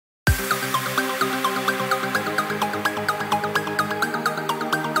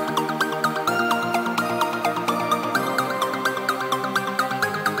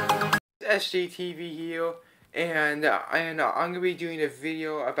SJTV here, and I'm gonna be doing a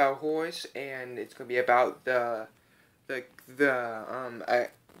video about Howrse, and it's gonna be about the the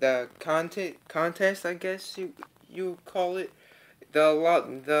contest, I guess you call it, the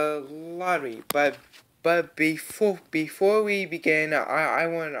lottery. But before we begin, I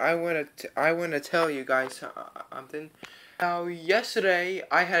want to tell you guys something. Now, yesterday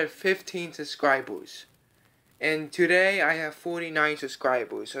I had 15 subscribers. And today I have 49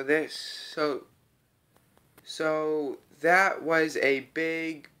 subscribers. So that was a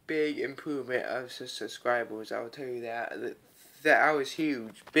big improvement of subscribers. I will tell you that was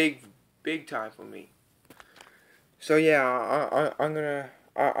huge, big time for me. So yeah, I'm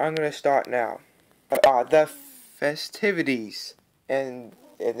gonna start now. The festivities, and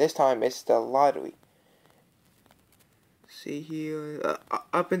this time it's the lottery. See here,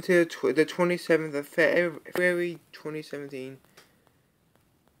 up until the 27th of February 2017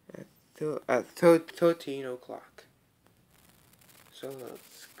 at 13 o'clock. So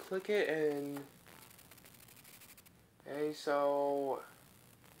let's click it, and so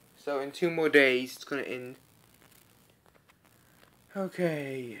in 2 more days it's gonna end.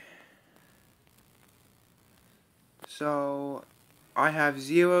 Okay. So I have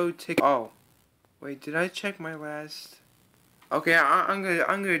 0 tickets. Oh, wait, did I check my last? Okay, I'm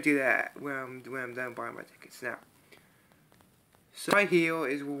gonna do that when I'm done buying my tickets now. So right here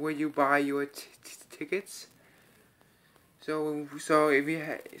is where you buy your tickets. So when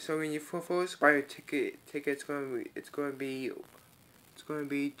you first buy your ticket, it's gonna be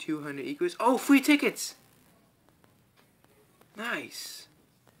 200 equals. Oh, free tickets! Nice.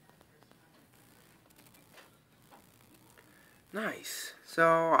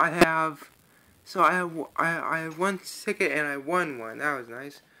 So I have 1 ticket and I won one. That was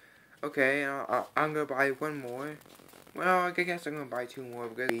nice. Okay, I'm gonna buy one more. Well, I guess I'm gonna buy 2 more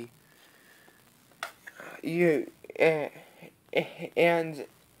because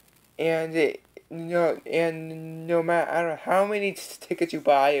no matter how many tickets you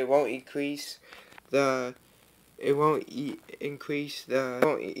buy, it won't increase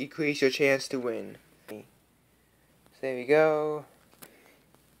your chance to win. So there we go.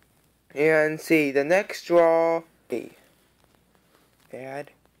 And see, the next draw,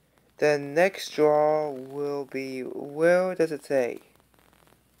 add. The next draw will be, where does it say?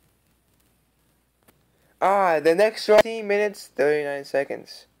 The next draw, 15 minutes, 39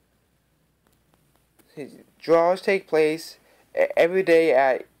 seconds. Draws take place every day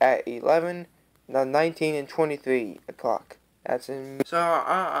at 11, 19, and 23 o'clock. That's in. So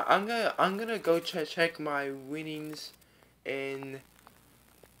I'm gonna go check my winnings in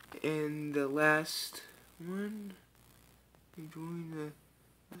the last one.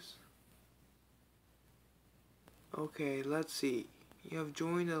 Okay, let's see. You have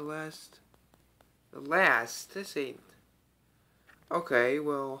joined the last. This ain't. Okay,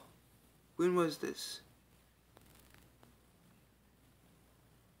 well, when was this?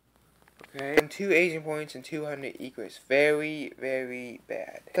 Okay, and 2 agent points and 200 equals. Very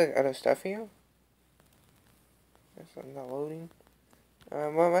bad. Like other stuff here. That's not loading. Well,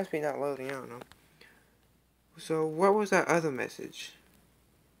 it must be not loading. I don't know. So what was that other message?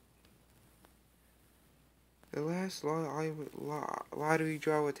 The last lottery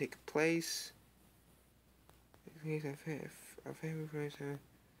draw will take place.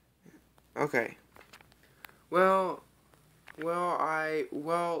 Okay. Well, I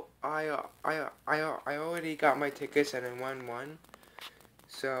already got my tickets and I won one.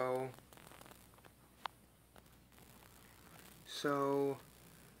 So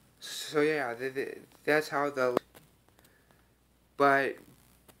yeah, that's how the. But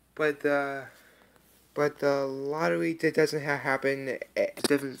the lottery doesn't happen at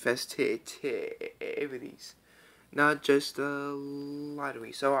different festivities, not just the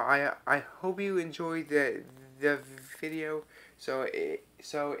lottery. So I hope you enjoyed the video. So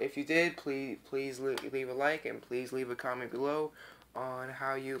if you did, please leave a like, and please leave a comment below on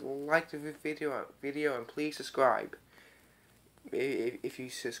how you liked the video, and please subscribe. If you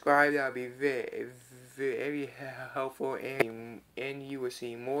subscribe, that would be very helpful, and you will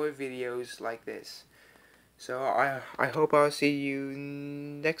see more videos like this. So I hope I'll see you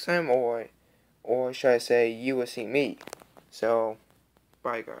next time, or should I say you will see me. So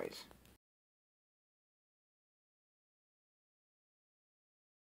bye guys.